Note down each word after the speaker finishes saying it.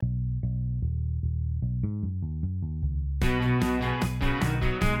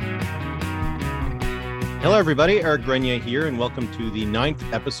Hello, everybody. Eric Grenier here, and welcome to the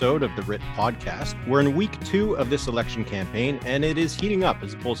 9th episode of the RIT podcast. We're in week 2 of this election campaign, and it is heating up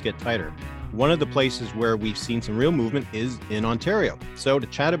as the polls get tighter. One of the places where we've seen some real movement is in Ontario. So to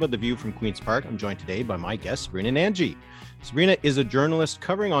chat about the view from Queen's Park, I'm joined today by my guest, Sabrina Nanji. Sabrina is a journalist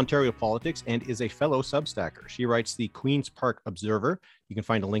covering Ontario politics and is a fellow Substacker. She writes the Queen's Park Observer. You can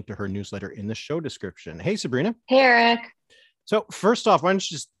find a link to her newsletter in the show description. Hey, Sabrina. Hey, Eric. So first off, why don't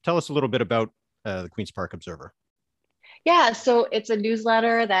you just tell us a little bit about the Queen's Park Observer? Yeah, so it's a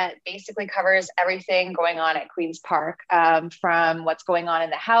newsletter that basically covers everything going on at Queen's Park, from what's going on in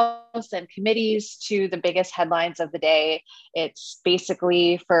the House and committees to the biggest headlines of the day. It's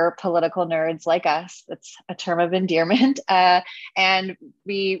basically for political nerds like us. That's a term of endearment. And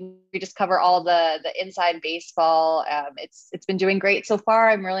we just cover all the inside baseball. It's been doing great so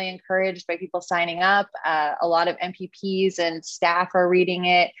far. I'm really encouraged by people signing up. A lot of MPPs and staff are reading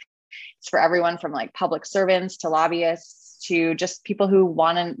it. It's for everyone from like public servants to lobbyists to just people who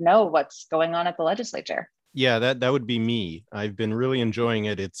want to know what's going on at the legislature. Yeah, that would be me. I've been really enjoying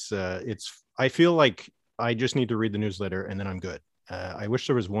it. I feel like I just need to read the newsletter and then I'm good. I wish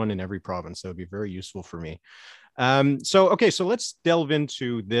there was one in every province. That would be very useful for me. So let's delve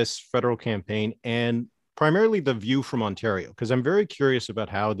into this federal campaign and primarily the view from Ontario, because I'm very curious about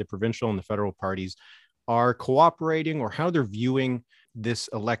how the provincial and the federal parties are cooperating or how they're viewing this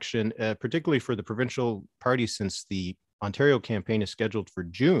election, particularly for the provincial parties, since the Ontario campaign is scheduled for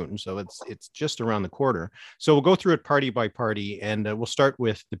June. So it's just around the corner. So we'll go through it party by party, and we'll start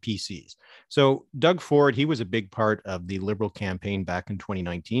with the PCs. So Doug Ford, he was a big part of the Liberal campaign back in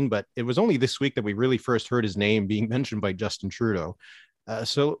 2019, but it was only this week that we really first heard his name being mentioned by Justin Trudeau.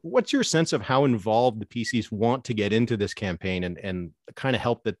 So what's your sense of how involved the PCs want to get into this campaign and the kind of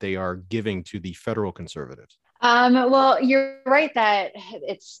help that they are giving to the federal Conservatives? Well, you're right that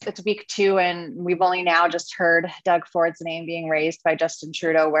it's week 2, and we've only now just heard Doug Ford's name being raised by Justin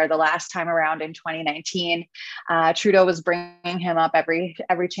Trudeau, where the last time around in 2019, Trudeau was bringing him up every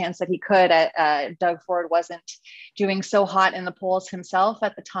chance that he could. Doug Ford wasn't doing so hot in the polls himself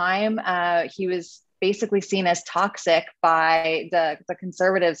at the time. He was basically seen as toxic by the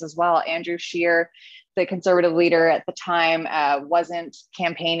Conservatives as well. Andrew Scheer, the Conservative leader at the time, wasn't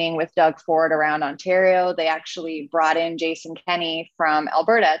campaigning with Doug Ford around Ontario. They actually brought in Jason Kenney from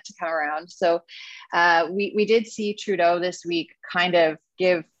Alberta to come around. So we did see Trudeau this week kind of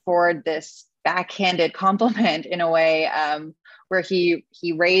give Ford this backhanded compliment in a way, where he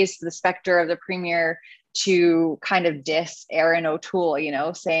raised the specter of the premier to kind of diss Erin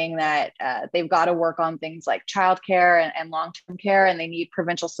O'Toole, saying that they've got to work on things like childcare and long-term care, and they need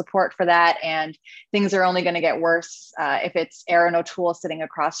provincial support for that. And things are only going to get worse if it's Erin O'Toole sitting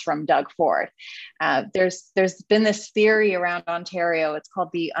across from Doug Ford. There's been this theory around Ontario. It's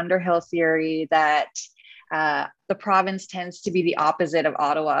called the Underhill theory, that the province tends to be the opposite of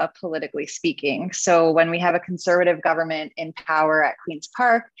Ottawa, politically speaking. So when we have a Conservative government in power at Queen's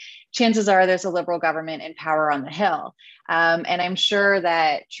Park, chances are there's a Liberal government in power on the Hill. And I'm sure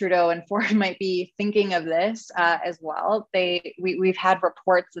that Trudeau and Ford might be thinking of this as well. We've had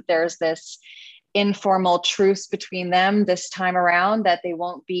reports that there's this informal truce between them this time around, that they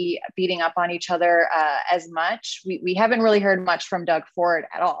won't be beating up on each other as much. We haven't really heard much from Doug Ford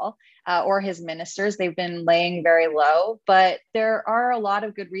at all, or his ministers. They've been laying very low, but there are a lot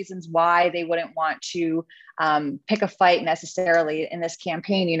of good reasons why they wouldn't want to pick a fight necessarily in this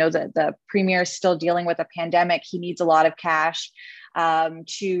campaign. The premier is still dealing with a pandemic. He needs a lot of cash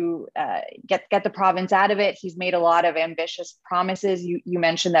to get the province out of it. He's made a lot of ambitious promises. You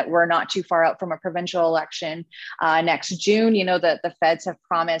mentioned that we're not too far out from a provincial election next June. The feds have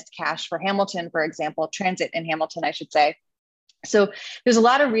promised cash for Hamilton, for example, transit in Hamilton, I should say. So there's a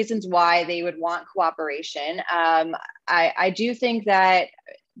lot of reasons why they would want cooperation. I do think that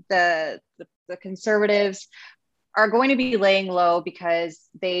the Conservatives are going to be laying low because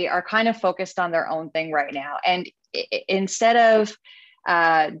they are kind of focused on their own thing right now. And instead of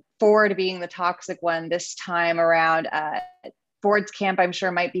Ford being the toxic one this time around, Ford's camp, I'm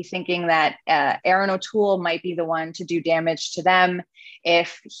sure, might be thinking that Erin O'Toole might be the one to do damage to them.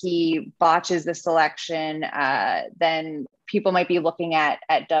 If he botches this election, then people might be looking at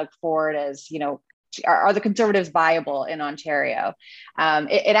Doug Ford as, are the Conservatives viable in Ontario?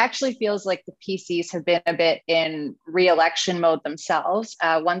 It actually feels like the PCs have been a bit in re-election mode themselves.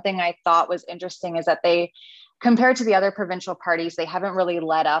 One thing I thought was interesting is that they, compared to the other provincial parties, they haven't really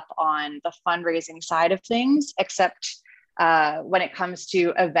let up on the fundraising side of things, except when it comes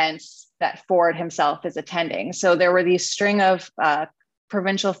to events that Ford himself is attending. So there were these string of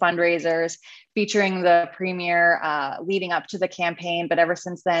provincial fundraisers featuring the premier leading up to the campaign. But ever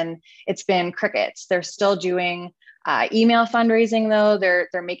since then, it's been crickets. They're still doing email fundraising though.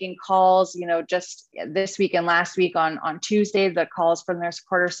 They're making calls, just this week and last week on Tuesday, the calls from their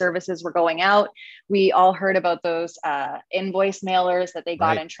supporter services were going out. We all heard about those invoice mailers that they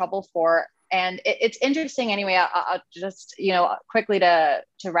got in trouble for. And it's interesting anyway. I'll just, quickly to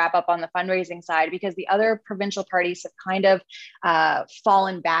wrap up on the fundraising side, because the other provincial parties have kind of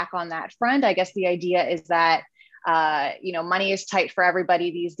fallen back on that front. I guess the idea is that, money is tight for everybody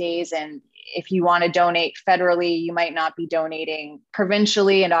these days. And if you want to donate federally, you might not be donating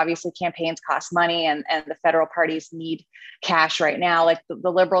provincially. And obviously campaigns cost money and the federal parties need cash right now. Like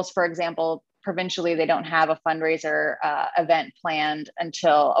the Liberals, for example, provincially, they don't have a fundraiser event planned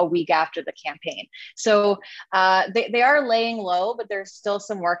until a week after the campaign. So they are laying low, but there's still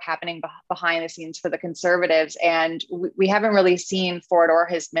some work happening behind the scenes for the Conservatives. And we haven't really seen Ford or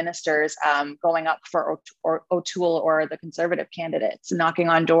his ministers going up for O'Toole or the Conservative candidates, knocking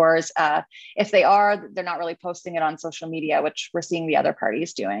on doors. If they are, they're not really posting it on social media, which we're seeing the other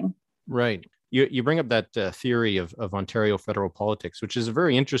parties doing. Right. You bring up that theory of Ontario federal politics, which is a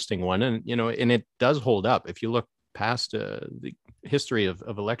very interesting one. And, and it does hold up. If you look past the history of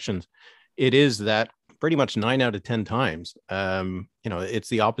elections, it is that pretty much 9 out of 10 times, it's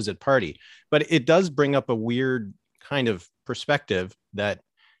the opposite party. But it does bring up a weird kind of perspective that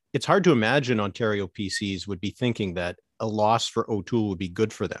it's hard to imagine Ontario PCs would be thinking that a loss for O'Toole would be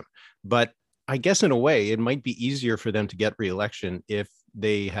good for them. But I guess in a way, it might be easier for them to get re-election if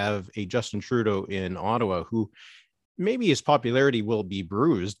they have a Justin Trudeau in Ottawa who maybe his popularity will be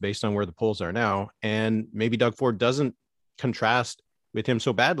bruised based on where the polls are now. And maybe Doug Ford doesn't contrast with him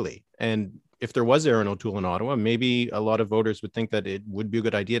so badly. And if there was Erin O'Toole in Ottawa, maybe a lot of voters would think that it would be a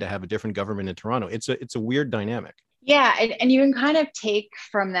good idea to have a different government in Toronto. It's a weird dynamic. Yeah. And you can kind of take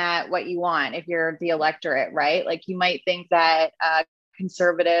from that what you want if you're the electorate, right? Like you might think that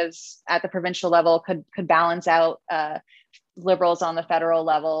Conservatives at the provincial level could balance out Liberals on the federal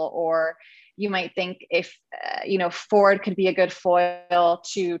level, or you might think if Ford could be a good foil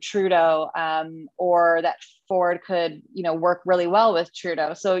to Trudeau, or that Ford could work really well with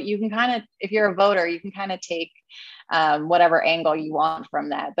Trudeau. So you can kind of, if you're a voter, you can kind of take whatever angle you want from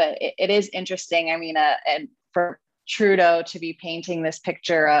that. But it is interesting. I mean, and for Trudeau to be painting this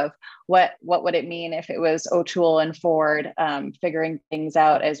picture of what would it mean if it was O'Toole and Ford figuring things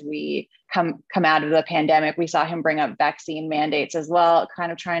out as we come out of the pandemic. We saw him bring up vaccine mandates as well,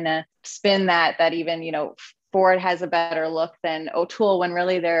 kind of trying to spin that even Ford has a better look than O'Toole, when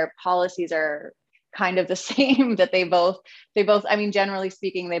really their policies are kind of the same. That they both I mean, generally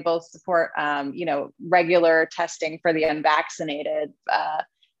speaking, they both support regular testing for the unvaccinated.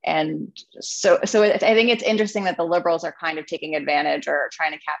 And so I think it's interesting that the Liberals are kind of taking advantage or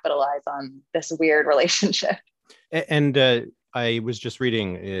trying to capitalize on this weird relationship. And I was just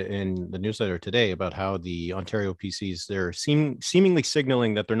reading in the newsletter today about how the Ontario PCs, they're seemingly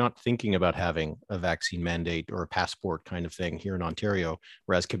signaling that they're not thinking about having a vaccine mandate or a passport kind of thing here in Ontario,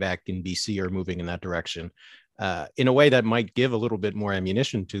 whereas Quebec and BC are moving in that direction. In a way that might give a little bit more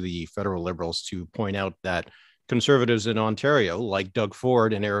ammunition to the federal Liberals to point out that Conservatives in Ontario, like Doug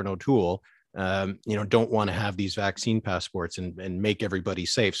Ford and Erin O'Toole, don't want to have these vaccine passports and make everybody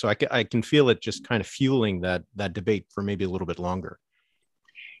safe. So I can feel it just kind of fueling that debate for maybe a little bit longer.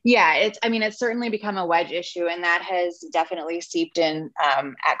 Yeah, it's certainly become a wedge issue, and that has definitely seeped in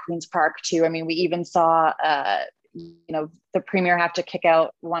at Queen's Park too. I mean, we even saw the premier have to kick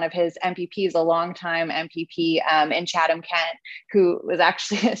out one of his MPPs, a longtime MPP in Chatham-Kent, who was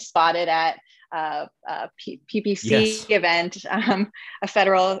actually spotted at PPC event, a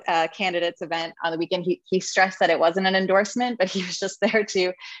federal candidates event on the weekend. He stressed that it wasn't an endorsement, but he was just there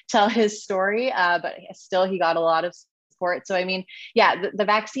to tell his story. But still, he got a lot of support. So, I mean, yeah, the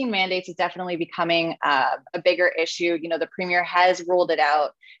vaccine mandates is definitely becoming a bigger issue. The premier has ruled it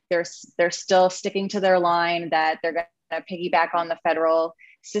out. They're still sticking to their line that they're going to piggyback on the federal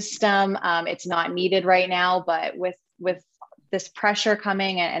system. It's not needed right now, but with this pressure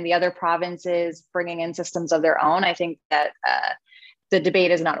coming and the other provinces bringing in systems of their own, I think that the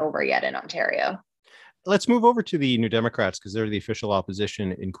debate is not over yet in Ontario. Let's move over to the New Democrats, because they're the official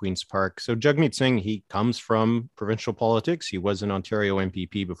opposition in Queen's Park. So Jagmeet Singh, he comes from provincial politics. He was an Ontario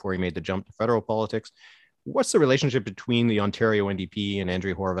MPP before he made the jump to federal politics. What's the relationship between the Ontario NDP and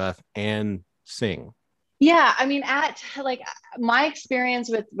Andrea Horwath and Singh? Yeah, I mean, at like my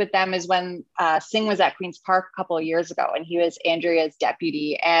experience with them is when Singh was at Queens Park a couple of years ago, and he was Andrea's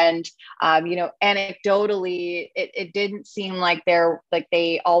deputy. And anecdotally, it didn't seem like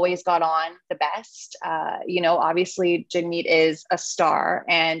they always got on the best. Obviously, Jagmeet is a star,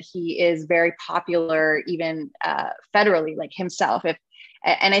 and he is very popular even federally, like himself.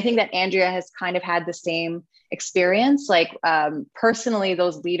 And I think that Andrea has kind of had the same experience. Like personally,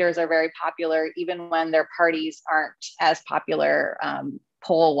 those leaders are very popular, even when their parties aren't as popular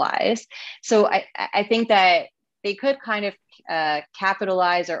poll wise. So I think that they could kind of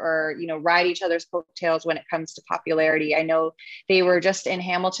capitalize or ride each other's coattails when it comes to popularity. I know they were just in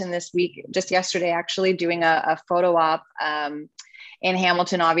Hamilton this week, just yesterday actually, doing a photo op. In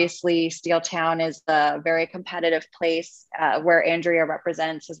Hamilton, obviously, Steeltown is a very competitive place where Andrea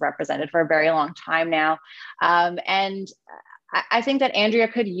has represented for a very long time now. And I think that Andrea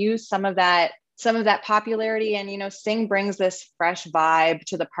could use some of that popularity. And, Singh brings this fresh vibe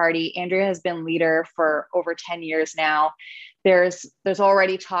to the party. Andrea has been leader for over 10 years now. There's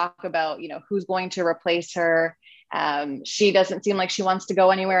already talk about, who's going to replace her. She doesn't seem like she wants to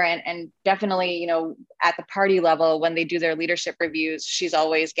go anywhere. And definitely, at the party level, when they do their leadership reviews, she's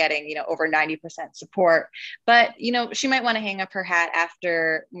always getting, over 90% support. But, she might want to hang up her hat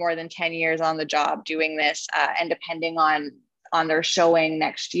after more than 10 years on the job doing this. And depending on their showing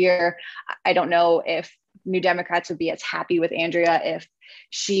next year, I don't know if New Democrats would be as happy with Andrea if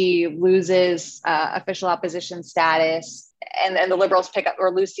she loses official opposition status and the Liberals pick up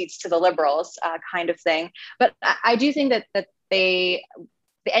or lose seats to the Liberals kind of thing. But I do think that the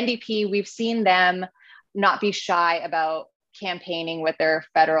NDP, we've seen them not be shy about campaigning with their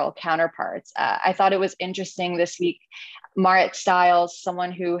federal counterparts. I thought it was interesting this week. Marit Stiles,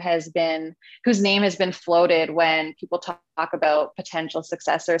 someone whose name has been floated when people talk about potential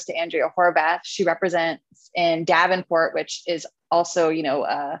successors to Andrea Horwath. She represents in Davenport, which is also,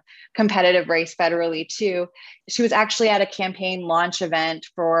 a competitive race federally too. She was actually at a campaign launch event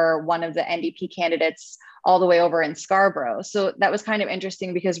for one of the NDP candidates all the way over in Scarborough. So that was kind of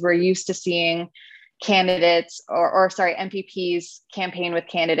interesting because we're used to seeing candidates MPPs campaign with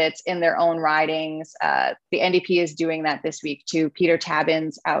candidates in their own ridings. The NDP is doing that this week too. Peter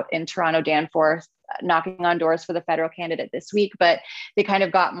Tabuns out in Toronto Danforth, knocking on doors for the federal candidate this week, but they kind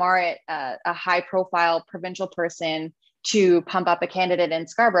of got Marit, a high profile provincial person, to pump up a candidate in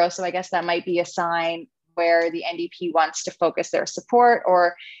Scarborough. So I guess that might be a sign where the NDP wants to focus their support,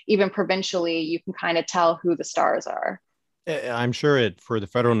 or even provincially, you can kind of tell who the stars are. I'm sure for the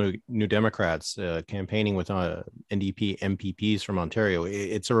federal New Democrats campaigning with NDP MPPs from Ontario,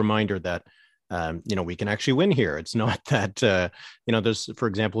 it's a reminder that we can actually win here. It's not that there's, for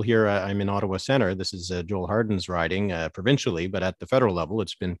example, here I'm in Ottawa Centre. This is Joel Harden's riding provincially, but at the federal level,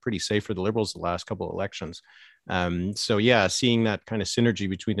 it's been pretty safe for the Liberals the last couple of elections. So yeah, seeing that kind of synergy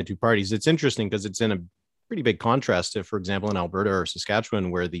between the two parties, it's interesting because it's in a pretty big contrast to, for example, in Alberta or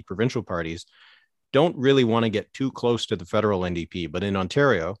Saskatchewan, where the provincial parties don't really want to get too close to the federal NDP. But in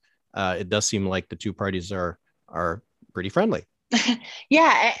Ontario, it does seem like the two parties are pretty friendly.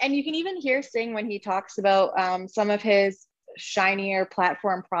 Yeah, and you can even hear Singh when he talks about some of his shinier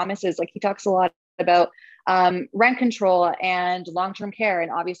platform promises. Like he talks a lot about rent control and long-term care,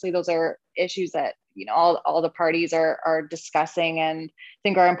 and obviously those are issues that all the parties are discussing and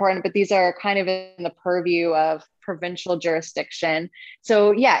think are important, but these are kind of in the purview of provincial jurisdiction.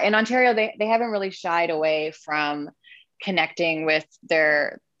 So yeah, in Ontario, they haven't really shied away from connecting with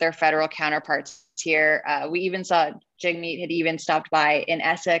their federal counterparts here. We even saw Jagmeet had even stopped by in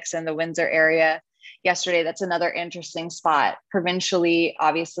Essex and the Windsor area yesterday. That's another interesting spot. Provincially,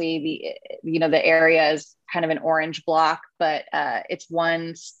 obviously, the area is kind of an orange block, but it's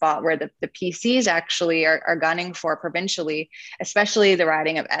one spot where the PCs actually are gunning for provincially, especially the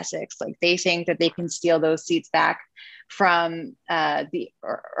riding of Essex. Like they think that they can steal those seats back from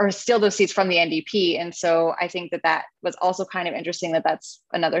steal those seats from the NDP. And so I think that was also kind of interesting that's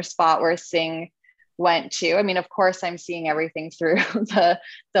another spot where Singh went to. I mean, of course, I'm seeing everything through the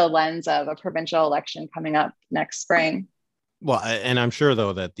lens of a provincial election coming up next spring. Well, and I'm sure,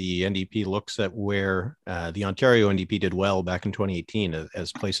 though, that the NDP looks at where the Ontario NDP did well back in 2018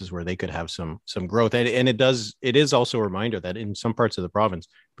 as places where they could have some growth. And it is also a reminder that in some parts of the province,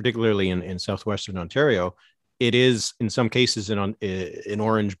 particularly in southwestern Ontario, it is in some cases an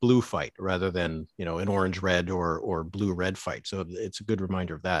orange blue fight rather than an orange red or blue red fight. So it's a good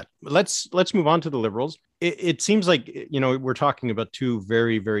reminder of that. Let's move on to the Liberals. It seems like we're talking about two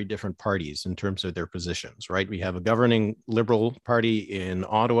very, very different parties in terms of their positions, right? We have a governing Liberal party in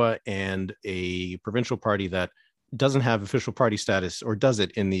Ottawa and a provincial party that doesn't have official party status, or does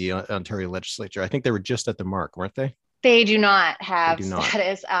it, in the Ontario legislature? I think they were just at the mark, weren't they? They do not They have do not.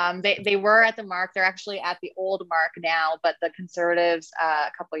 status. They were at the mark. They're actually at the old mark now, but the Conservatives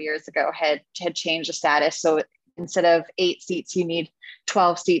a couple of years ago had changed the status. So instead of 8 seats, you need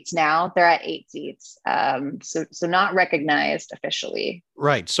 12 seats now. They're at 8 seats. So not recognized officially.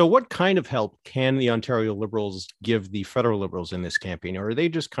 Right. So what kind of help can the Ontario Liberals give the federal Liberals in this campaign? Or are they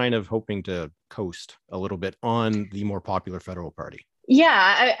just kind of hoping to coast a little bit on the more popular federal party?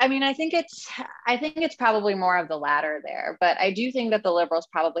 Yeah, I mean, I think it's probably more of the latter there, but I do think that the Liberals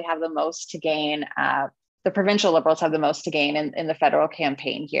probably have the most to gain. The provincial Liberals have the most to gain in the federal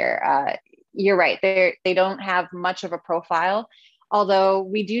campaign here. You're right; they don't have much of a profile, although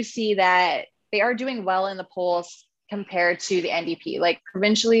we do see that they are doing well in the polls compared to the NDP. Like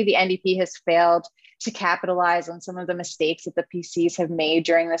provincially, the NDP has failed to capitalize on some of the mistakes that the PCs have made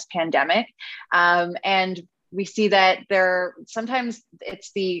during this pandemic, and we see that there sometimes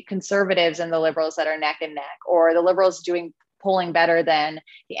it's the Conservatives and the Liberals that are neck and neck, or the Liberals doing polling better than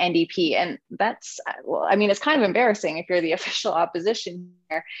the NDP. And that's, well, I mean, it's kind of embarrassing if you're the official opposition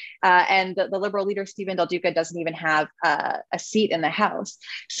here. And the Liberal leader, Stephen Del Duca, doesn't even have a seat in the House.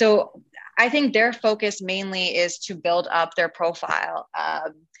 So I think their focus mainly is to build up their profile.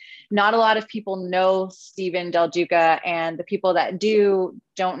 Not a lot of people know Stephen Del Duca, and the people that do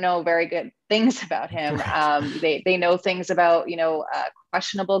don't know very good things about him. Right. They know things about,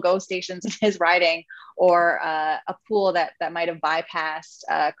 questionable GO stations in his riding, or a pool that might have bypassed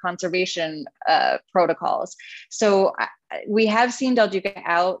conservation protocols. So we have seen Del Duca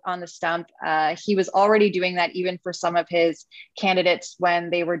out on the stump. He was already doing that even for some of his candidates when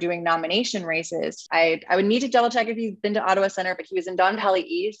they were doing nomination races. I would need to double check if he's been to Ottawa Centre, but he was in Don Valley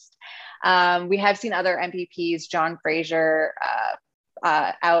East. We have seen other MPPs, John Fraser,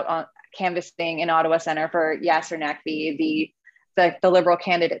 out on canvassing in Ottawa Centre for Yasser Naqvi, the Liberal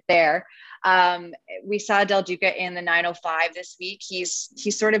candidate there. We saw Del Duca in the 905 this week. He's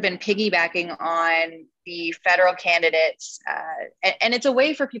sort of been piggybacking on the federal candidates, and it's a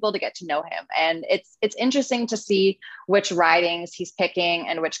way for people to get to know him. And it's interesting to see which ridings he's picking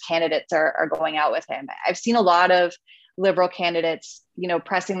and which candidates are going out with him. I've seen a lot of Liberal candidates,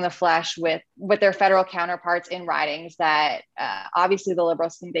 pressing the flesh with their federal counterparts in ridings that obviously the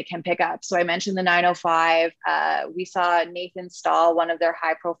Liberals think they can pick up. So I mentioned the 905. We saw Nathan Stahl, one of their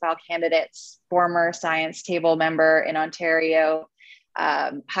high profile candidates, former science table member in Ontario,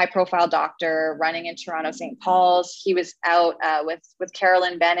 high profile doctor running in Toronto St. Paul's. He was out with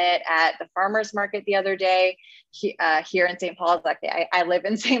Carolyn Bennett at the farmers market the other day here in St. Paul's. Like I live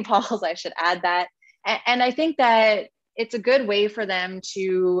in St. Paul's, I should add that. And I think that it's a good way for them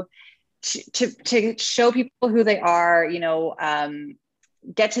to show people who they are,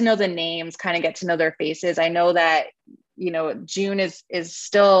 get to know the names, kind of get to know their faces. I know that, June is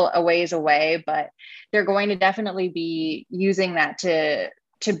still a ways away, but they're going to definitely be using that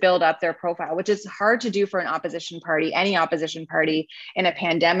to build up their profile, which is hard to do for an opposition party, any opposition party in a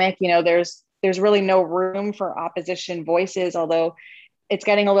pandemic. There's really no room for opposition voices, although it's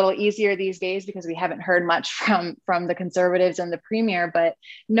getting a little easier these days because we haven't heard much from the Conservatives and the Premier, but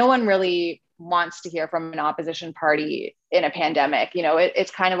no one really wants to hear from an opposition party in a pandemic. It's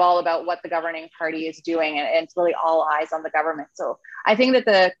kind of all about what the governing party is doing, and it's really all eyes on the government. So I think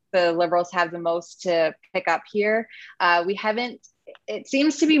that the Liberals have the most to pick up here. It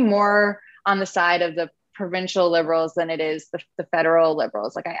seems to be more on the side of the provincial Liberals than it is the federal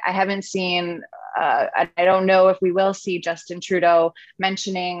Liberals. Like I haven't seen, I don't know if we will see Justin Trudeau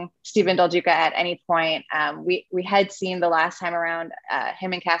mentioning Stephen Del Duca at any point. We had seen the last time around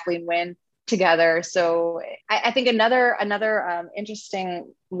him and Kathleen Wynne together. So I think another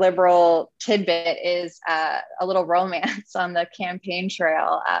interesting Liberal tidbit is a little romance on the campaign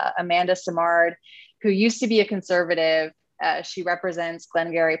trail. Amanda Simard, who used to be a Conservative, she represents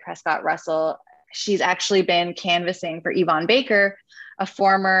Glengarry Prescott Russell. She's actually been canvassing for Yvonne Baker, a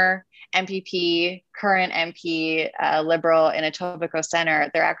former MPP, current MP, Liberal in Etobicoke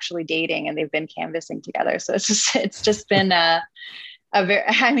Centre. They're actually dating, and they've been canvassing together. So it's just been a very,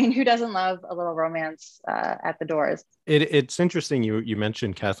 I mean, who doesn't love a little romance at the doors? It's interesting you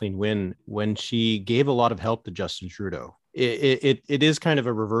mentioned Kathleen Wynne when she gave a lot of help to Justin Trudeau. It is kind of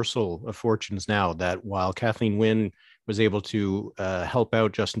a reversal of fortunes now, that while Kathleen Wynne was able to help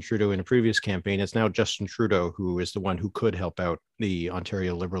out Justin Trudeau in a previous campaign, it's now Justin Trudeau who is the one who could help out the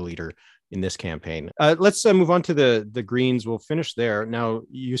Ontario Liberal leader in this campaign. Let's move on to the Greens. We'll finish there. Now,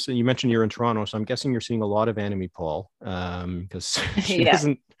 you mentioned you're in Toronto, so I'm guessing you're seeing a lot of Annamie Paul, because she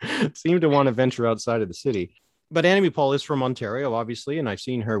doesn't seem to want to venture outside of the city. But Annamie Paul is from Ontario, obviously, and I've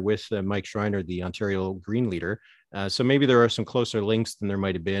seen her with Mike Schreiner, the Ontario Green leader. So maybe there are some closer links than there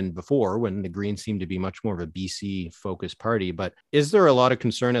might have been before when the Greens seemed to be much more of a BC focused party. But is there a lot of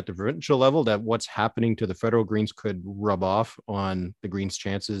concern at the provincial level that what's happening to the federal Greens could rub off on the Greens'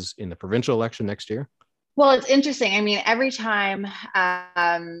 chances in the provincial election next year? Well, it's interesting. I mean, every time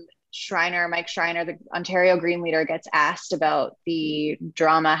Mike Schreiner, the Ontario Green leader, gets asked about the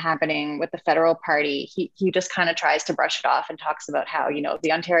drama happening with the federal party, he just kind of tries to brush it off and talks about how,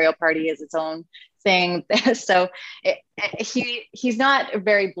 the Ontario party is its own thing. So he's not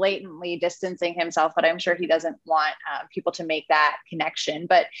very blatantly distancing himself, but I'm sure he doesn't want people to make that connection.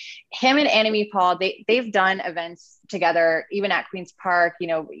 But him and Annamie Paul, they've done events together, even at Queen's Park,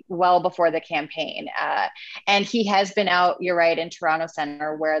 well before the campaign. And he has been out, you're right, in Toronto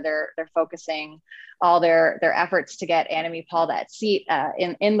Centre, where they're focusing all their efforts to get Annamie Paul that seat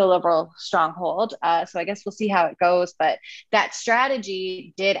in the Liberal stronghold. So I guess we'll see how it goes. But that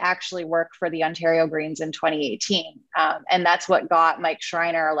strategy did actually work for the Ontario Greens in 2018. And that's what got Mike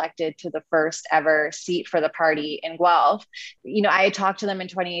Schreiner elected to the first ever seat for the party in Guelph. I had talked to them in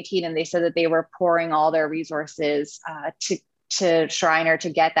 2018 and they said that they were pouring all their resources to Schreiner to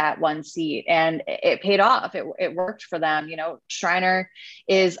get that one seat, and it paid off. It worked for them. Schreiner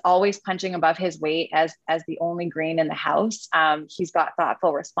is always punching above his weight as the only Green in the House. He's got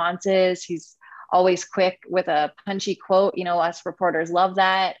thoughtful responses. He's always quick with a punchy quote. Us reporters love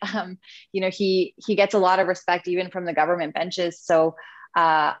that. He gets a lot of respect even from the government benches. So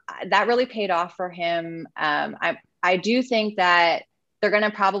that really paid off for him. I do think that they're going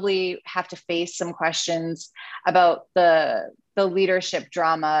to probably have to face some questions about the leadership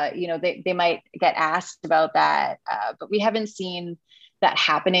drama. They might get asked about that, but we haven't seen that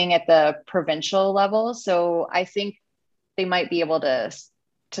happening at the provincial level. So I think they might be able to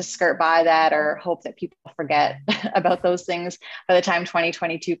skirt by that, or hope that people forget about those things by the time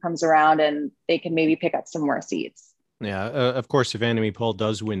 2022 comes around and they can maybe pick up some more seats. Yeah, of course, if Annamie Paul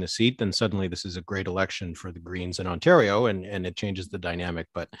does win the seat, then suddenly this is a great election for the Greens in Ontario, and it changes the dynamic.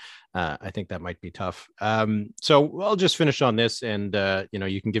 But I think that might be tough. So I'll just finish on this, and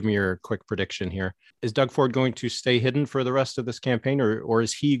you can give me your quick prediction here. Is Doug Ford going to stay hidden for the rest of this campaign, or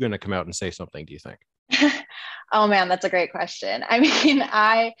is he going to come out and say something, do you think? Oh man, that's a great question. I mean,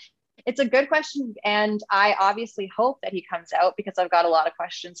 it's a good question. And I obviously hope that he comes out, because I've got a lot of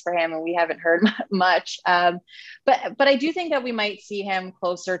questions for him and we haven't heard much. But I do think that we might see him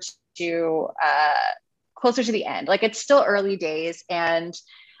closer to the end. Like, it's still early days, and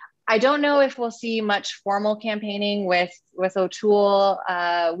I don't know if we'll see much formal campaigning with O'Toole.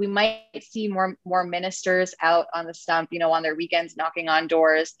 We might see more ministers out on the stump, on their weekends, knocking on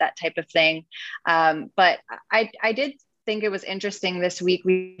doors, that type of thing. But I did think it was interesting this week.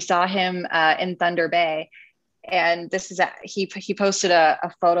 We saw him in Thunder Bay, and he posted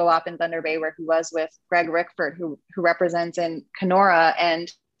a photo op in Thunder Bay where he was with Greg Rickford, who represents in Kenora,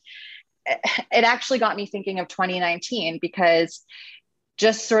 and it actually got me thinking of 2019, because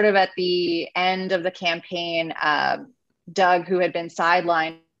just sort of at the end of the campaign, Doug, who had been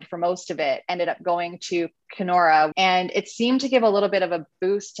sidelined for most of it, ended up going to Kenora, and it seemed to give a little bit of a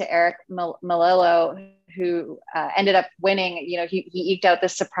boost to Eric Melillo, who ended up winning. He eked out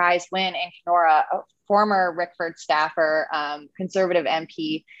this surprise win in Kenora, a former Rickford staffer, Conservative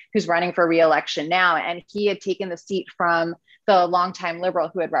MP, who's running for re-election now, and he had taken the seat from the longtime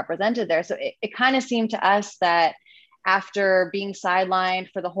Liberal who had represented there. So it kind of seemed to us that after being sidelined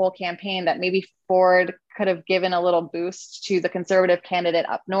for the whole campaign, that maybe Ford could have given a little boost to the Conservative candidate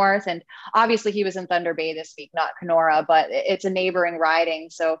up north. And obviously he was in Thunder Bay this week, not Kenora, but it's a neighboring riding.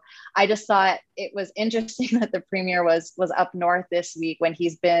 So I just thought it was interesting that the Premier was up north this week, when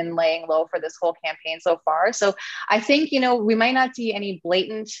he's been laying low for this whole campaign so far. So I think, we might not see any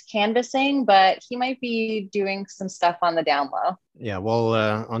blatant canvassing, but he might be doing some stuff on the down low. Yeah, well,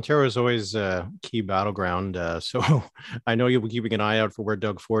 Ontario is always a key battleground. So I know you'll be keeping an eye out for where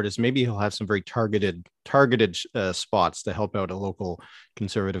Doug Ford is. Maybe he'll have some very targeted spots to help out a local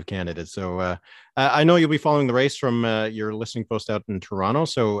Conservative candidate. So I know you'll be following the race from your listening post out in Toronto.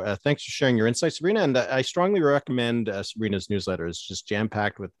 So thanks for sharing your insights, Sabrina. And I strongly recommend Sabrina's newsletter. It's just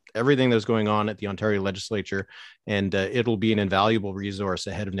jam-packed with everything that's going on at the Ontario legislature, and it'll be an invaluable resource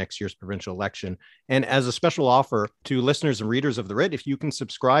ahead of next year's provincial election. And as a special offer to listeners and readers of The Writ, if you can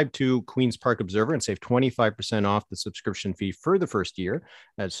subscribe to Queen's Park Observer and save 25% off the subscription fee for the first year,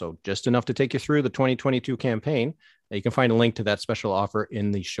 so just enough to take you through the 2022 campaign, you can find a link to that special offer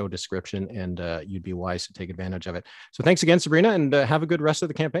in the show description, and you'd be wise to take advantage of it. So thanks again, Sabrina, and have a good rest of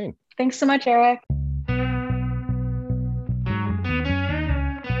the campaign. Thanks so much, Eric.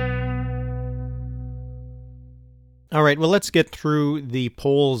 All right, well, let's get through the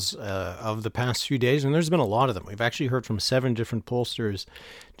polls of the past few days, and there's been a lot of them. We've actually heard from 7 different pollsters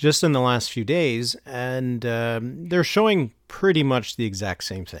just in the last few days, and they're showing pretty much the exact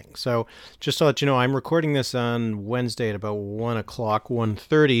same thing. So just to let you know, I'm recording this on Wednesday at about 1 o'clock,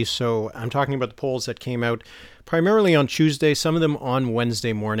 1:30, so I'm talking about the polls that came out primarily on Tuesday, some of them on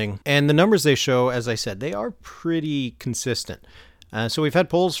Wednesday morning, and the numbers they show, as I said, they are pretty consistent. So we've had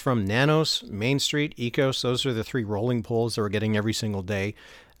polls from Nanos, Main Street, Ecos. Those are the 3 rolling polls that we're getting every single day.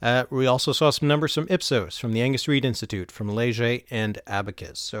 We also saw some numbers from Ipsos, from the Angus Reid Institute, from Leger, and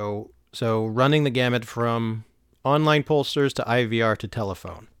Abacus. So running the gamut from online pollsters to IVR to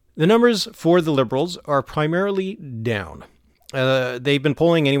telephone. The numbers for the Liberals are primarily down. They've been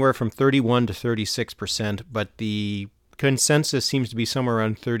polling anywhere from 31 to 36%, but the consensus seems to be somewhere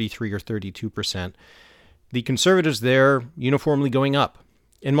around 33 or 32%. The Conservatives, they're uniformly going up.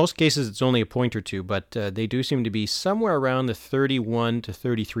 In most cases, it's only a point or two, but they do seem to be somewhere around the 31 to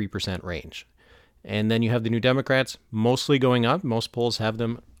 33% range. And then you have the New Democrats mostly going up. Most polls have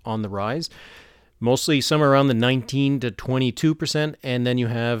them on the rise. Mostly somewhere around the 19 to 22%. And then you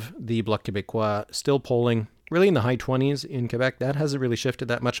have the Bloc Québécois still polling really in the high 20s in Quebec. That hasn't really shifted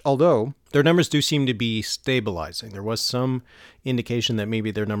that much, although their numbers do seem to be stabilizing. There was some indication that maybe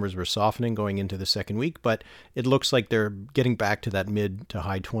their numbers were softening going into the second week, but it looks like they're getting back to that mid to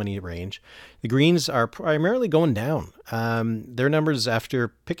high 20 range. The Greens are primarily going down. Their numbers, after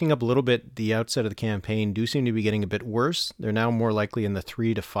picking up a little bit the outset of the campaign, do seem to be getting a bit worse. They're now more likely in the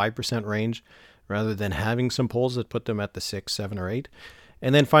 3 to 5% range, rather than having some polls that put them at the 6, 7, or 8.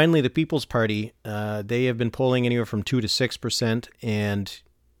 And then finally, the People's Party, they have been polling anywhere from 2 to 6%, and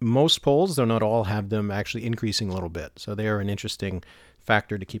most polls, though not all, have them actually increasing a little bit. So they are an interesting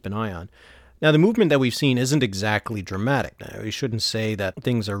factor to keep an eye on. Now, the movement that we've seen isn't exactly dramatic. Now, we shouldn't say that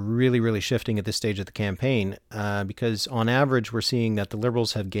things are really, really shifting at this stage of the campaign, because on average, we're seeing that the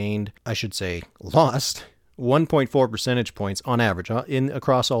Liberals have gained, I should say, lost 1.4 percentage points on average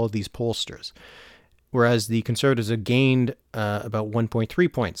across all of these pollsters, whereas the Conservatives have gained about 1.3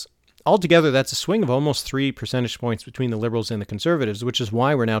 points. Altogether, that's a swing of almost 3 percentage points between the Liberals and the Conservatives, which is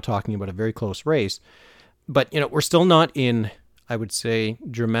why we're now talking about a very close race. But, we're still not in, I would say,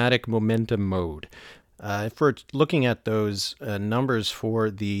 dramatic momentum mode. If we're looking at those numbers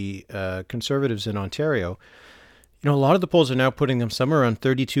for the Conservatives in Ontario, a lot of the polls are now putting them somewhere around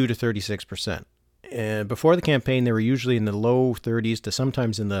 32 to 36%. Before the campaign, they were usually in the low 30s to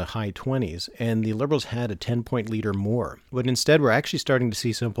sometimes in the high 20s, and the Liberals had a 10-point lead or more. But instead, we're actually starting to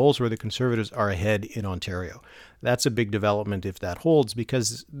see some polls where the Conservatives are ahead in Ontario. That's a big development if that holds,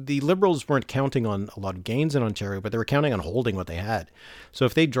 because the Liberals weren't counting on a lot of gains in Ontario, but they were counting on holding what they had. So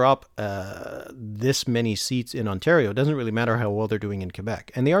if they drop this many seats in Ontario, it doesn't really matter how well they're doing in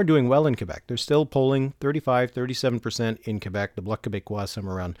Quebec. And they are doing well in Quebec. They're still polling 35, 37% in Quebec. The Bloc Québécois,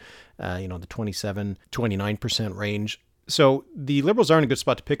 somewhere around the 27, 29% range. So the Liberals are in a good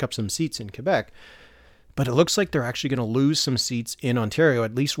spot to pick up some seats in Quebec. But it looks like they're actually going to lose some seats in Ontario,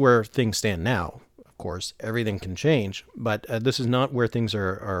 at least where things stand now. Of course, everything can change, but this is not where things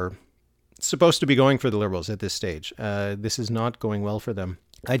are supposed to be going for the Liberals at this stage. This is not going well for them.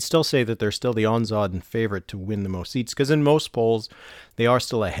 I'd still say that they're still the odds-on favorite to win the most seats, because in most polls, they are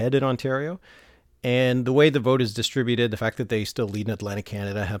still ahead in Ontario. And the way the vote is distributed, the fact that they still lead in Atlantic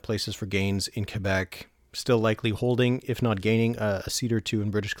Canada, have places for gains in Quebec, still likely holding, if not gaining, a seat or two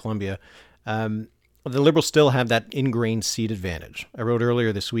in British Columbia, the Liberals still have that ingrained seat advantage. I wrote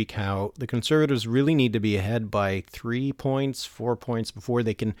earlier this week how the Conservatives really need to be ahead by 3 points, 4 points before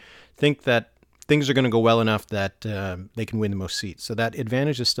they can think that things are going to go well enough that they can win the most seats. So that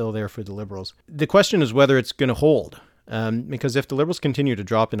advantage is still there for the Liberals. The question is whether it's going to hold. Because if the Liberals continue to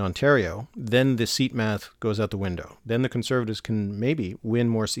drop in Ontario, then the seat math goes out the window. Then the Conservatives can maybe win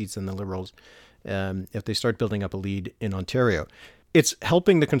more seats than the Liberals if they start building up a lead in Ontario. It's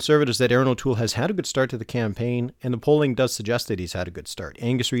helping the Conservatives that Erin O'Toole has had a good start to the campaign, and the polling does suggest that he's had a good start.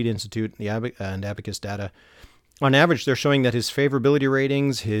 Angus Reid Institute and Abacus data, on average, they're showing that his favorability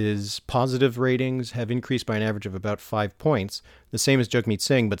ratings, his positive ratings have increased by an average of about 5 points, the same as Jagmeet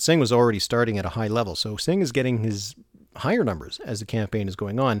Singh, but Singh was already starting at a high level. So Singh is getting his higher numbers as the campaign is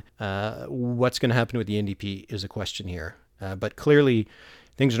going on. What's going to happen with the NDP is a question here. But clearly,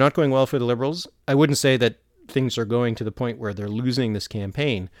 things are not going well for the Liberals. I wouldn't say that things are going to the point where they're losing this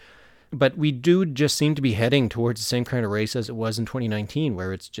campaign, but we do just seem to be heading towards the same kind of race as it was in 2019,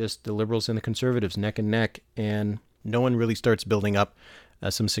 where it's just the Liberals and the Conservatives neck and neck, and no one really starts building up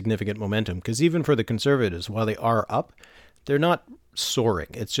some significant momentum. Because even for the Conservatives, while they are up, they're not soaring.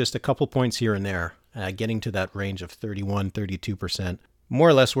 It's just a couple points here and there, getting to that range of 31, 32%. more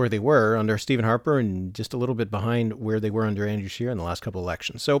or less where they were under Stephen Harper and just a little bit behind where they were under Andrew Scheer in the last couple of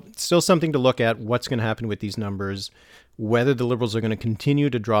elections. So still something to look at, what's going to happen with these numbers, whether the Liberals are going to continue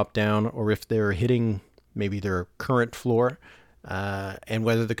to drop down or if they're hitting maybe their current floor, and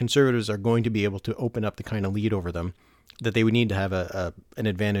whether the Conservatives are going to be able to open up the kind of lead over them that they would need to have an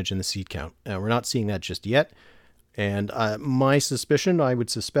advantage in the seat count. We're not seeing that just yet. And my suspicion, I would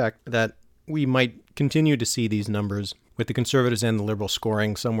suspect that we might continue to see these numbers with the Conservatives and the Liberals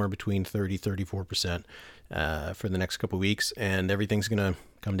scoring somewhere between 30-34% for the next couple of weeks. And everything's going to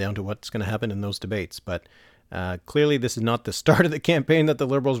come down to what's going to happen in those debates. But clearly, this is not the start of the campaign that the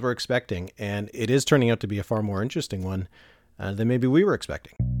Liberals were expecting. And it is turning out to be a far more interesting one than maybe we were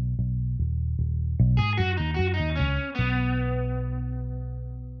expecting.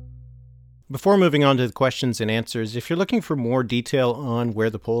 Before moving on to the questions and answers, if you're looking for more detail on where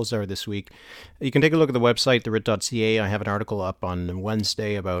the polls are this week, you can take a look at the website, therit.ca. I have an article up on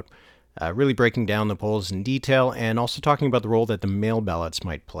Wednesday about really breaking down the polls in detail and also talking about the role that the mail ballots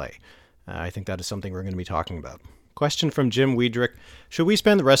might play. I think that is something we're going to be talking about. Question from Jim Weidrich. Should we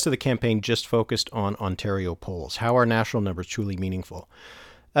spend the rest of the campaign just focused on Ontario polls? How are national numbers truly meaningful?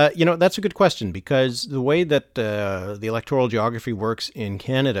 That's a good question, because the way that the electoral geography works in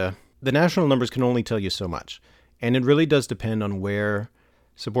Canada, the national numbers can only tell you so much. And it really does depend on where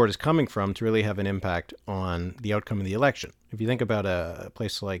support is coming from to really have an impact on the outcome of the election. If you think about a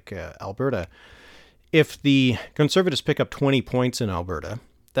place like Alberta, if the Conservatives pick up 20 points in Alberta,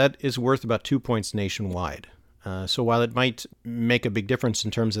 that is worth about 2 points nationwide. So while it might make a big difference in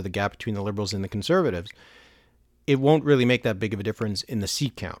terms of the gap between the Liberals and the Conservatives, it won't really make that big of a difference in the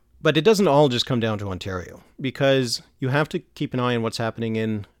seat count. But it doesn't all just come down to Ontario, because you have to keep an eye on what's happening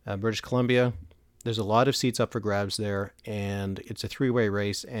in British Columbia. There's a lot of seats up for grabs there, and it's a three-way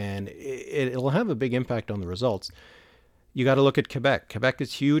race, and it'll have a big impact on the results. You got to look at Quebec. Quebec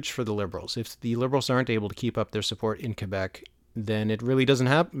is huge for the Liberals. If the Liberals aren't able to keep up their support in Quebec, then it really doesn't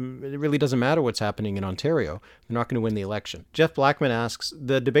matter what's happening in Ontario. They're not going to win the election. Jeff Blackman asks,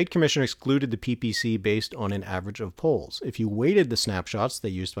 the debate commission excluded the PPC based on an average of polls. If you weighted the snapshots they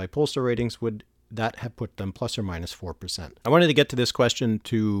used by pollster ratings, would that have put them plus or minus 4%? I wanted to get to this question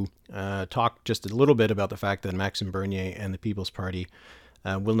to talk just a little bit about the fact that Maxime Bernier and the People's Party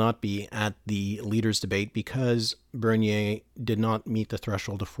will not be at the leaders' debate because Bernier did not meet the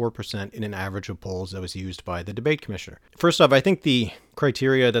threshold of 4% in an average of polls that was used by the debate commissioner. First off, I think the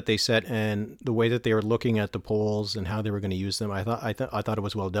criteria that they set and the way that they were looking at the polls and how they were going to use them, I thought it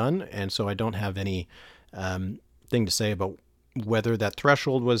was well done, and so I don't have any thing to say about whether that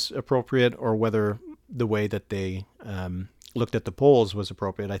threshold was appropriate or whether the way that they looked at the polls was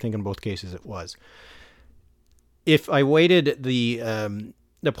appropriate. I think in both cases it was. If I weighted the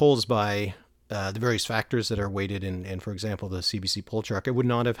polls by the various factors that are weighted in, for example, the CBC poll tracker, it would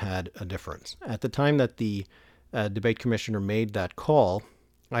not have had a difference. At the time that the debate commissioner made that call,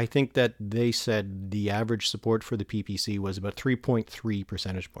 I think that they said the average support for the PPC was about 3.3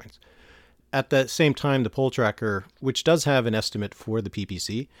 percentage points. At the same time, the poll tracker, which does have an estimate for the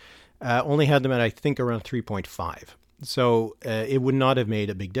PPC, only had them at, I think, around 3.5. So it would not have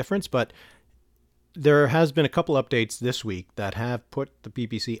made a big difference, but there has been a couple updates this week that have put the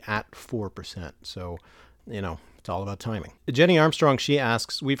PPC at 4%. So, it's all about timing. Jenny Armstrong, she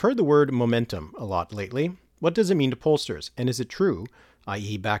asks, we've heard the word momentum a lot lately. What does it mean to pollsters? And is it true,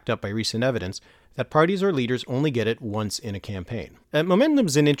 i.e. backed up by recent evidence, that parties or leaders only get it once in a campaign? Momentum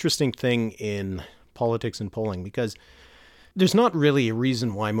is an interesting thing in politics and polling because there's not really a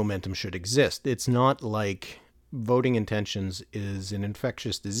reason why momentum should exist. It's not like voting intentions is an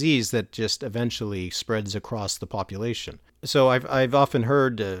infectious disease that just eventually spreads across the population. So I've often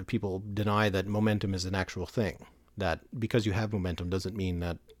heard people deny that momentum is an actual thing, that because you have momentum doesn't mean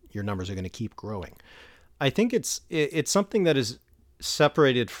that your numbers are going to keep growing. I think it's something that is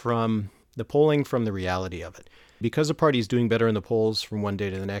separated from the polling from the reality of it. Because a party is doing better in the polls from one day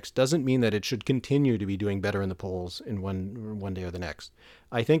to the next doesn't mean that it should continue to be doing better in the polls in one day or the next.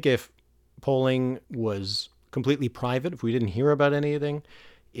 I think if polling was completely private, if we didn't hear about anything,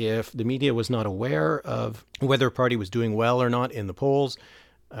 if the media was not aware of whether a party was doing well or not in the polls,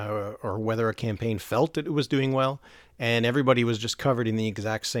 or whether a campaign felt that it was doing well, and everybody was just covered in the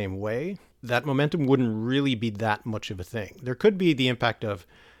exact same way, that momentum wouldn't really be that much of a thing. There could be the impact of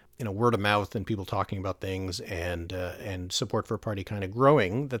word of mouth and people talking about things and support for a party kind of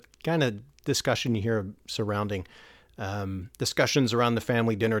growing, that kind of discussion you hear surrounding discussions around the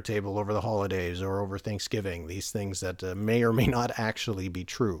family dinner table over the holidays or over Thanksgiving, these things that may or may not actually be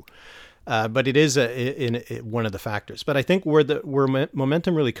true. But it is one of the factors. But I think where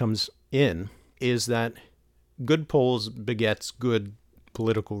momentum really comes in is that good polls begets good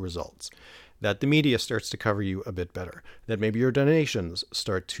political results, that the media starts to cover you a bit better, that maybe your donations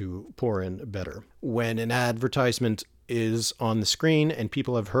start to pour in better. When an advertisement is on the screen and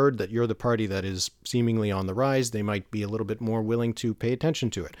people have heard that you're the party that is seemingly on the rise, they might be a little bit more willing to pay attention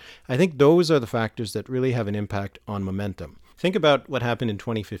to it. I think those are the factors that really have an impact on momentum. Think about what happened in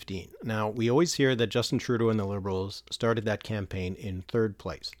 2015. Now, we always hear that Justin Trudeau and the Liberals started that campaign in third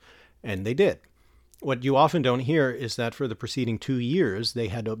place, and they did. What you often don't hear is that for the preceding 2 years, they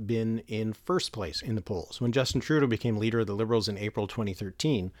had been in first place in the polls. When Justin Trudeau became leader of the Liberals in April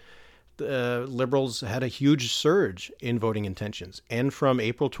 2013, the Liberals had a huge surge in voting intentions. And from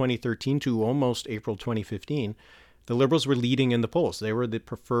April 2013 to almost April 2015, the Liberals were leading in the polls. They were the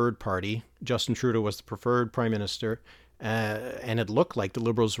preferred party. Justin Trudeau was the preferred prime minister. And it looked like the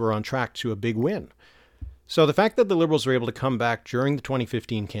Liberals were on track to a big win. So the fact that the Liberals were able to come back during the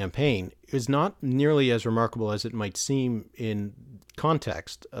 2015 campaign is not nearly as remarkable as it might seem in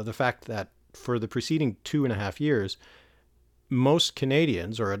context of the fact that for the preceding 2.5 years, most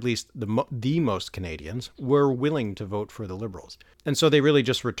Canadians, or at least the most Canadians, were willing to vote for the Liberals. And so they really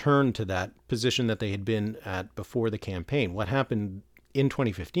just returned to that position that they had been at before the campaign. What happened in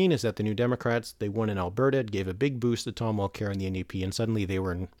 2015 is that the New Democrats, they won in Alberta, it gave a big boost to Tom Mulcair and the NDP, and suddenly they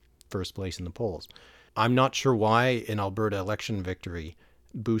were in first place in the polls. I'm not sure why an Alberta election victory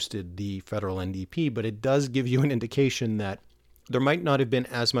boosted the federal NDP, but it does give you an indication that there might not have been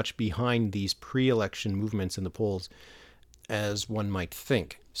as much behind these pre-election movements in the polls as one might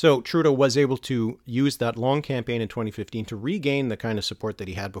think. So Trudeau was able to use that long campaign in 2015 to regain the kind of support that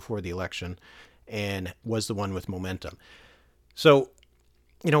he had before the election and was the one with momentum. So,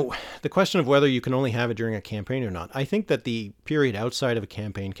 the question of whether you can only have it during a campaign or not, I think that the period outside of a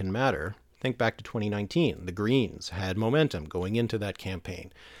campaign can matter. Think back to 2019. The Greens had momentum going into that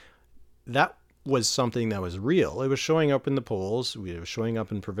campaign. That was something that was real. It was showing up in the polls. It was showing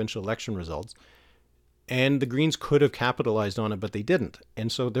up in provincial election results. And the Greens could have capitalized on it, but they didn't.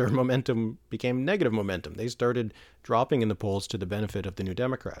 And so their momentum became negative momentum. They started dropping in the polls to the benefit of the New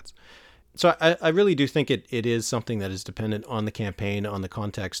Democrats. So I really do think it is something that is dependent on the campaign, on the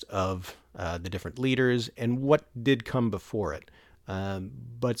context of the different leaders, and what did come before it.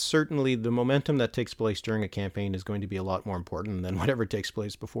 But certainly the momentum that takes place during a campaign is going to be a lot more important than whatever takes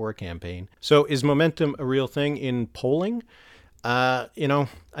place before a campaign. So is momentum a real thing in polling? I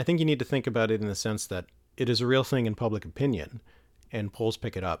think you need to think about it in the sense that it is a real thing in public opinion, and polls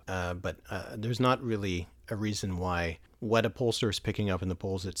pick it up. But there's not really a reason why what a pollster is picking up in the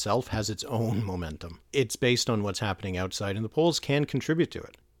polls itself has its own momentum. It's based on what's happening outside, and the polls can contribute to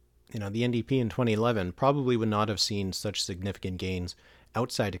it. The NDP in 2011 probably would not have seen such significant gains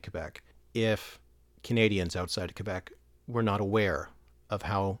outside of Quebec if Canadians outside of Quebec were not aware of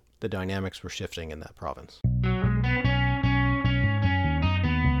how the dynamics were shifting in that province.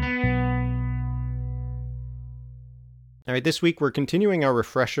 All right, this week we're continuing our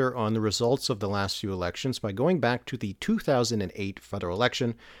refresher on the results of the last few elections by going back to the 2008 federal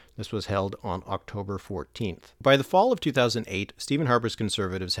election. This was held on October 14th. By the fall of 2008, Stephen Harper's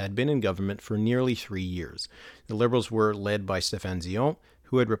Conservatives had been in government for nearly 3 years. The Liberals were led by Stéphane Dion,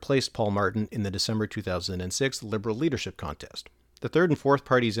 who had replaced Paul Martin in the December 2006 Liberal leadership contest. The third and fourth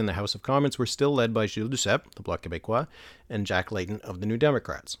parties in the House of Commons were still led by Gilles Duceppe, the Bloc Québécois, and Jack Layton of the New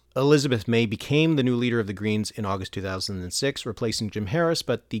Democrats. Elizabeth May became the new leader of the Greens in August 2006, replacing Jim Harris,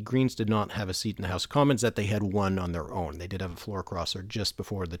 but the Greens did not have a seat in the House of Commons that they had won on their own. They did have a floor crosser just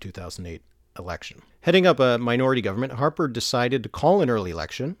before the 2008 election. Heading up a minority government, Harper decided to call an early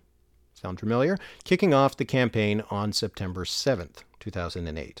election. Sound familiar? Kicking off the campaign on September 7th,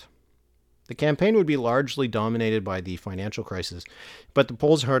 2008. The campaign would be largely dominated by the financial crisis, but the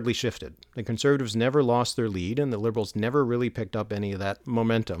polls hardly shifted. The Conservatives never lost their lead, and the Liberals never really picked up any of that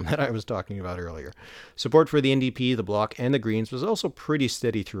momentum that I was talking about earlier. Support for the NDP, the Bloc, and the Greens was also pretty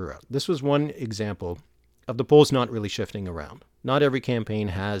steady throughout. This was one example of the polls not really shifting around. Not every campaign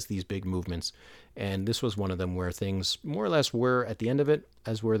has these big movements, and this was one of them where things more or less were at the end of it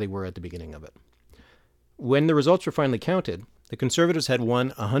as where they were at the beginning of it. When the results were finally counted, the Conservatives had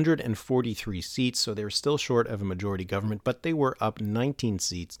won 143 seats, so they were still short of a majority government, but they were up 19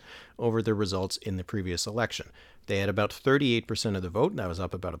 seats over the results in the previous election. They had about 38% of the vote, and that was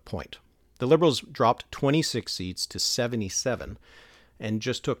up about a point. The Liberals dropped 26 seats to 77, and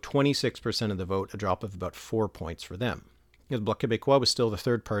just took 26% of the vote, a drop of about 4 points for them. The Bloc Québécois was still the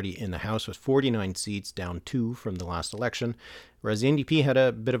third party in the House with 49 seats, down 2 from the last election, whereas the NDP had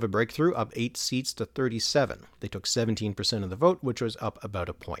a bit of a breakthrough, up 8 seats to 37. They took 17% of the vote, which was up about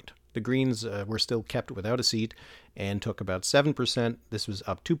a point. The Greens were still kept without a seat and took about 7%. This was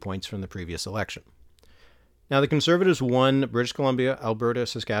up 2 points from the previous election. Now, the Conservatives won British Columbia, Alberta,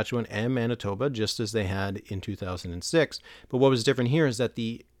 Saskatchewan, and Manitoba, just as they had in 2006. But what was different here is that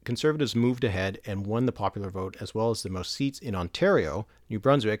the Conservatives moved ahead and won the popular vote, as well as the most seats in Ontario, New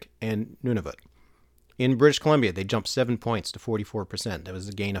Brunswick, and Nunavut. In British Columbia, they jumped 7 points to 44%. That was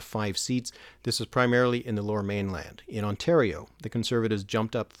a gain of 5 seats. This was primarily in the Lower Mainland. In Ontario, the Conservatives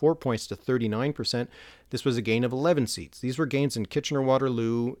jumped up 4 points to 39%. This was a gain of 11 seats. These were gains in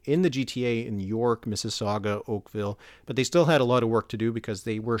Kitchener-Waterloo, in the GTA, in York, Mississauga, Oakville, but they still had a lot of work to do because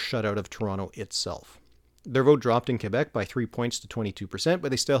they were shut out of Toronto itself. Their vote dropped in Quebec by 3 points to 22%,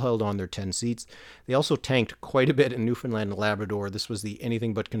 but they still held on their 10 seats. They also tanked quite a bit in Newfoundland and Labrador. This was the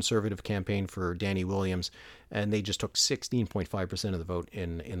anything but conservative campaign for Danny Williams, and they just took 16.5% of the vote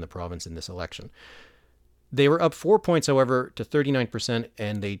in the province in this election. They were up 4 points, however, to 39%,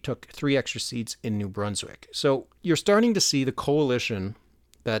 and they took 3 extra seats in New Brunswick. So you're starting to see the coalition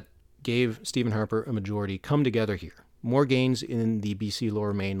that gave Stephen Harper a majority come together here. More gains in the BC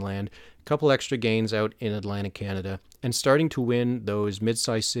Lower Mainland, a couple extra gains out in Atlantic Canada, and starting to win those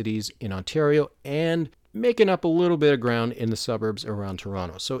mid-sized cities in Ontario and making up a little bit of ground in the suburbs around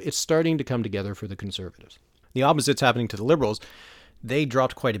Toronto. So it's starting to come together for the Conservatives. The opposite's happening to the Liberals. They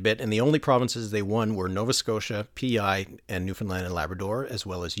dropped quite a bit, and the only provinces they won were Nova Scotia, PEI, and Newfoundland and Labrador, as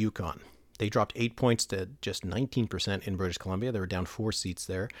well as Yukon. They dropped 8 points to just 19% in British Columbia. They were down 4 seats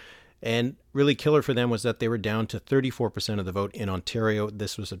there. And really killer for them was that they were down to 34% of the vote in Ontario.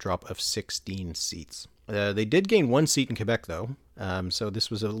 This was a drop of 16 seats. They did gain 1 seat in Quebec, though. So this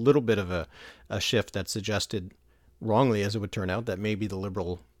was a little bit of a shift that suggested, wrongly as it would turn out, that maybe the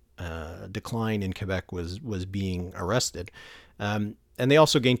Liberal decline in Quebec was being arrested. And they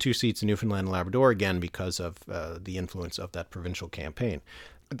also gained 2 seats in Newfoundland and Labrador, again, because of the influence of that provincial campaign.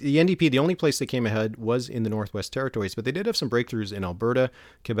 The NDP, the only place they came ahead was in the Northwest Territories, but they did have some breakthroughs in Alberta,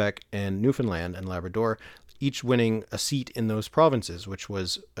 Quebec, and Newfoundland and Labrador, each winning a seat in those provinces, which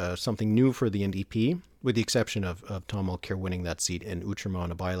was something new for the NDP, with the exception of Tom Mulcair winning that seat in Outremont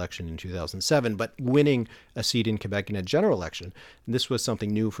in a by-election in 2007, but winning a seat in Quebec in a general election. This was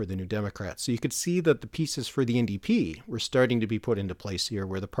something new for the New Democrats. So you could see that the pieces for the NDP were starting to be put into place here,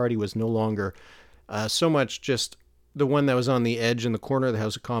 where the party was no longer so much just the one that was on the edge in the corner of the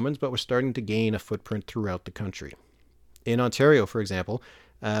House of Commons, but was starting to gain a footprint throughout the country. In Ontario, for example,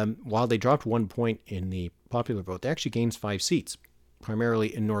 while they dropped 1 point in the popular vote, they actually gained 5 seats,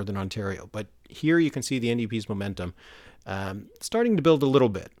 primarily in Northern Ontario. But here you can see the NDP's momentum starting to build a little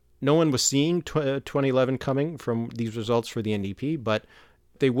bit. No one was seeing 2011 coming from these results for the NDP, but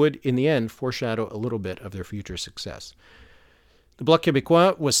they would, in the end, foreshadow a little bit of their future success. The Bloc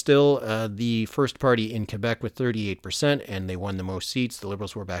Québécois was still the first party in Quebec with 38%, and they won the most seats. The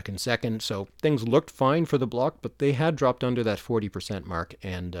Liberals were back in second, so things looked fine for the Bloc, but they had dropped under that 40% mark,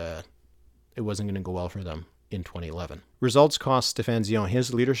 and it wasn't going to go well for them in 2011. Results cost Stéphane Dion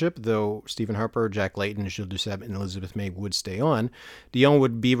his leadership, though Stephen Harper, Jack Layton, Gilles Duceppe, and Elizabeth May would stay on. Dion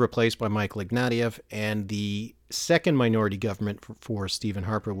would be replaced by Michael Ignatieff, and the second minority government for Stephen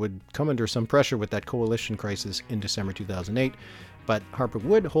Harper would come under some pressure with that coalition crisis in December 2008. But Harper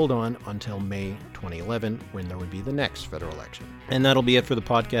would hold on until May 2011, when there would be the next federal election. And that'll be it for the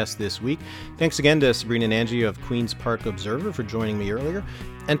podcast this week. Thanks again to Sabrina Nanji of Queen's Park Observer for joining me earlier.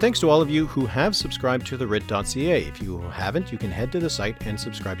 And thanks to all of you who have subscribed to therit.ca. If you haven't, you can head to the site and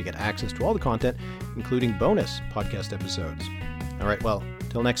subscribe to get access to all the content, including bonus podcast episodes. All right, well,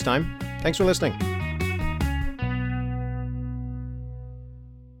 till next time, thanks for listening.